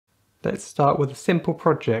Let's start with a simple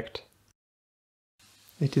project.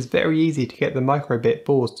 It is very easy to get the microbit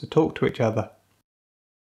boards to talk to each other.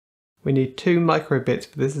 We need 2 microbits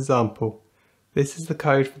for this example. This is the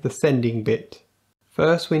code for the sending bit.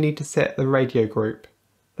 First we need to set the radio group.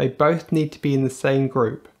 They both need to be in the same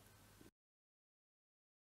group.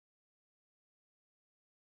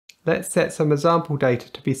 Let's set some example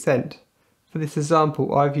data to be sent. For this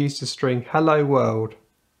example I've used the string hello world.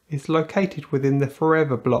 It's located within the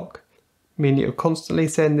forever block, meaning it will constantly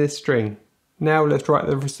send this string. Now let's write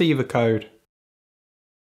the receiver code.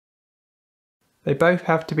 They both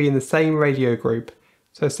have to be in the same radio group,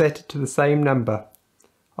 so set it to the same number.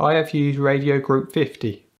 I have used radio group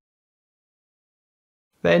 50.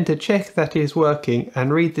 Then to check that it is working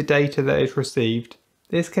and read the data that is received,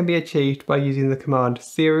 this can be achieved by using the command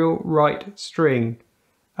serial write string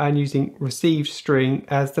and using received string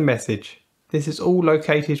as the message. This is all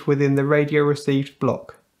located within the radio received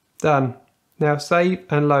block. Done. Now save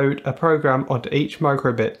and load a program onto each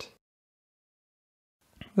microbit.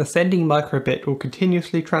 The sending microbit will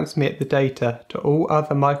continuously transmit the data to all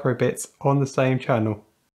other microbits on the same channel.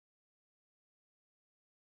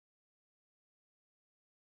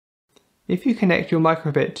 If you connect your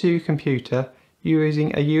microbit to your computer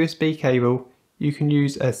using a USB cable, you can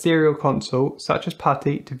use a serial console such as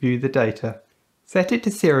PuTTY to view the data. Set it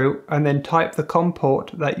to serial and then type the COM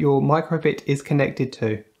port that your microbit is connected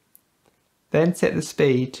to. Then set the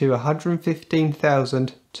speed to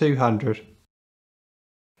 115,200.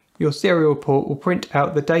 Your serial port will print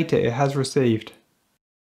out the data it has received.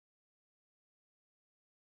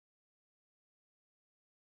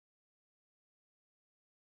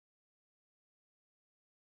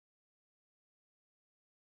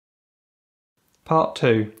 Part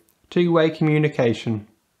 2. Two-way communication.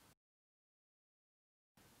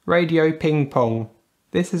 Radio ping pong.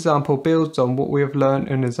 This example builds on what we have learned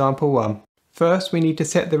in example 1. First we need to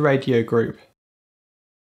set the radio group.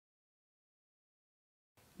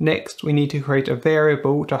 Next we need to create a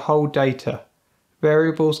variable to hold data.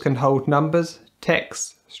 Variables can hold numbers,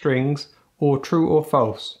 text, strings, or true or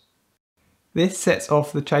false. This sets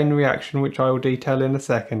off the chain reaction which I will detail in a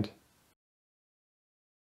second.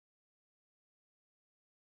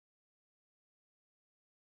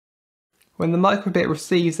 When the microbit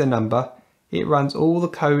receives a number, it runs all the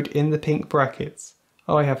code in the pink brackets.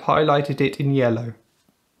 I have highlighted it in yellow.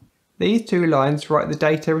 These 2 lines write the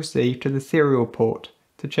data received to the serial port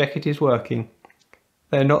to check it is working.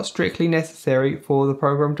 They are not strictly necessary for the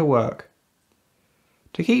program to work.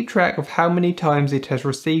 To keep track of how many times it has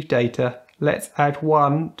received data, let's add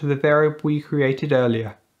 1 to the variable we created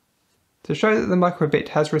earlier. To show that the microbit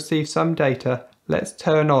has received some data, let's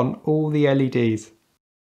turn on all the LEDs.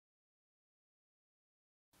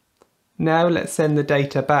 Now let's send the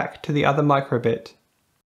data back to the other microbit.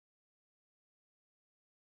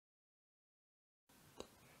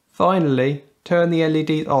 Finally, turn the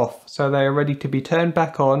LEDs off so they are ready to be turned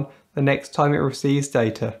back on the next time it receives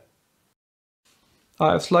data.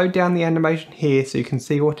 I have slowed down the animation here so you can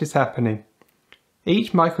see what is happening.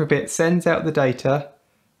 Each microbit sends out the data,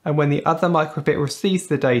 and when the other microbit receives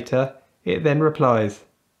the data, it then replies.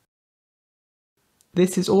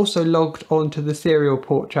 This is also logged onto the serial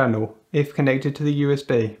port channel if connected to the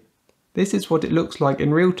USB. This is what it looks like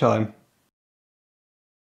in real time.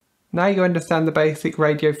 Now you understand the basic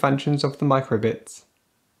radio functions of the microbits.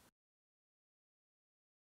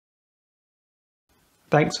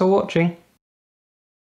 Thanks for watching.